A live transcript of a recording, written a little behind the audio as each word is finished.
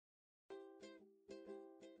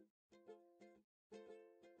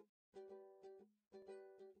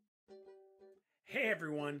Hey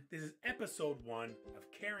everyone, this is episode 1 of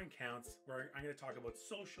Caring Counts, where I'm going to talk about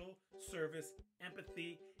social, service,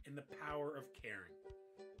 empathy, and the power of caring.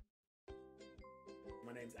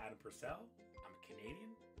 My name's Adam Purcell. I'm a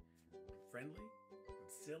Canadian. I'm friendly.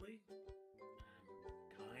 I'm silly.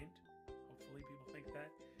 I'm kind. Hopefully people think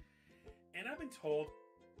that. And I've been told,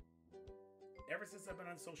 ever since I've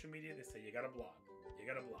been on social media, they say, you gotta blog. You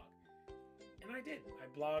gotta blog. And I did.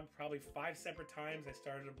 I blogged probably 5 separate times. I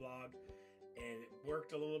started a blog. And it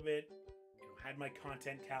worked a little bit, had my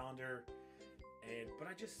content calendar, but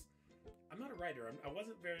I'm not a writer. I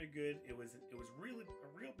wasn't very good. It was really a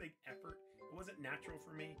real big effort. It wasn't natural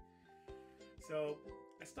for me. So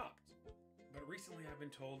I stopped. But recently I've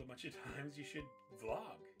been told a bunch of times you should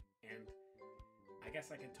vlog. And I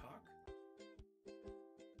guess I can talk.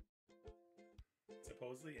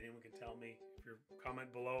 Supposedly, anyone can tell me. If you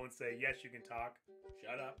comment below and say, yes, you can talk,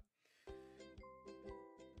 shut up.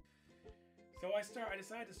 So I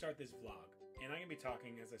decided to start this vlog, and I'm gonna be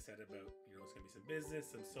talking, as I said, about, it's gonna be some business,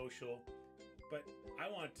 some social, but I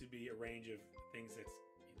want it to be a range of things that's,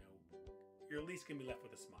 you're at least gonna be left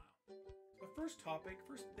with a smile. So the first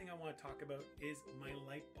thing I want to talk about is my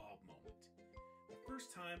light bulb moment. The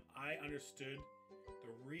first time I understood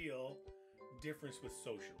the real difference with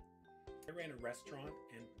social. I ran a restaurant,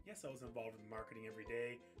 and yes, I was involved in marketing every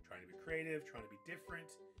day, trying to be creative, trying to be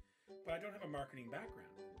different, but I don't have a marketing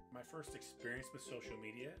background. My first experience with social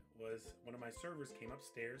media was one of my servers came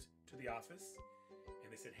upstairs to the office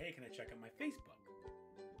and they said, hey, can I check out my Facebook?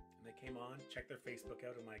 And they came on, checked their Facebook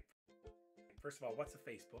out. I'm like, first of all, what's a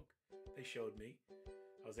Facebook? They showed me.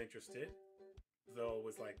 I was interested, though it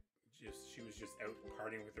was like, she was just out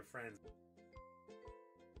partying with her friends.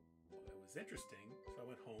 Well, it was interesting, so I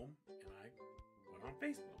went home and I went on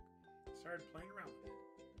Facebook, started playing around with it.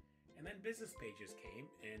 And then business pages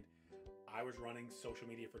came, and I was running social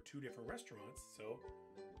media for 2 different restaurants, so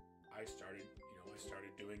I started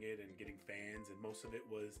doing it and getting fans, and most of it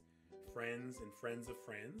was friends and friends of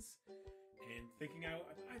friends, and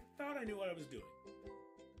I thought I knew what I was doing.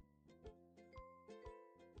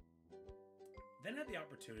 Then I had the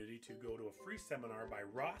opportunity to go to a free seminar by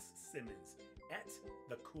Ross Simmons at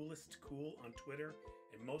The Coolest Cool on Twitter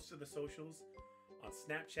and most of the socials. On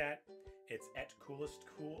Snapchat, it's at Coolest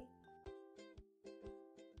Cool.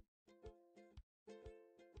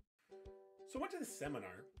 So I went to the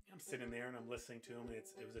seminar. I'm sitting there and I'm listening to him. It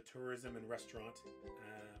was a tourism and restaurant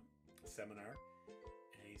seminar.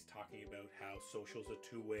 And he's talking about how social's a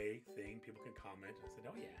 2-way thing. People can comment. I said,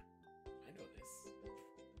 oh yeah, I know this.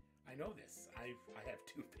 I know this. I have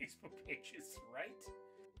 2 Facebook pages, right?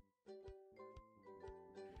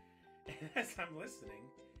 And as I'm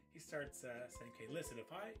listening, he starts saying, okay, listen,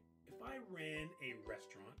 if I ran a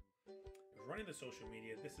restaurant, I was running the social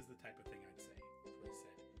media, this is the type of thing I'd say. That's what he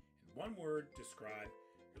said. One word, describe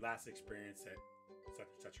your last experience at such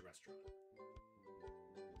and such a restaurant.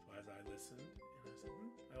 So as I listened, and I said,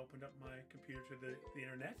 I opened up my computer to the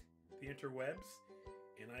internet, the interwebs,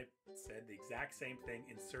 and I said the exact same thing,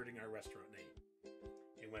 inserting our restaurant name,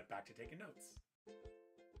 and went back to taking notes.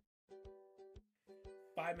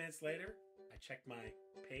 5 minutes later, I checked my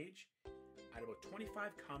page. I had about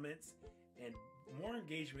 25 comments and more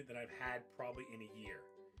engagement than I've had probably in a year.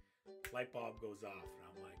 Lightbulb goes off, and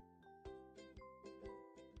I'm like,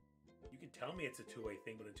 you can tell me it's a 2-way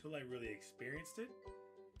thing, but until I really experienced it,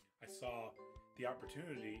 I saw the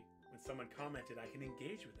opportunity when someone commented, I can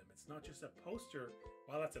engage with them. It's not just a poster,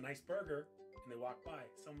 wow, that's a nice burger, and they walk by.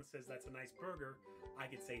 Someone says that's a nice burger, I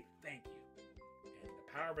can say thank you. And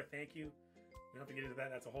the power of a thank you, we don't have to get into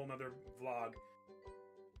that, that's a whole nother vlog.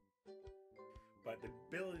 But the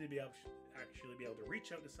ability to actually be able to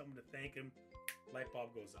reach out to someone to thank him, light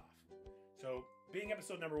bulb goes off. So being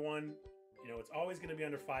episode number 1, it's always going to be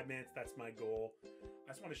under 5 minutes. That's my goal.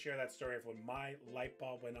 I just want to share that story of when my light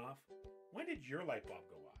bulb went off. When did your light bulb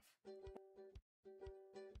go off?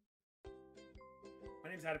 My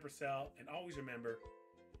name is Adam Purcell, and always remember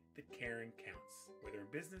that caring counts, whether in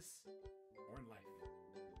business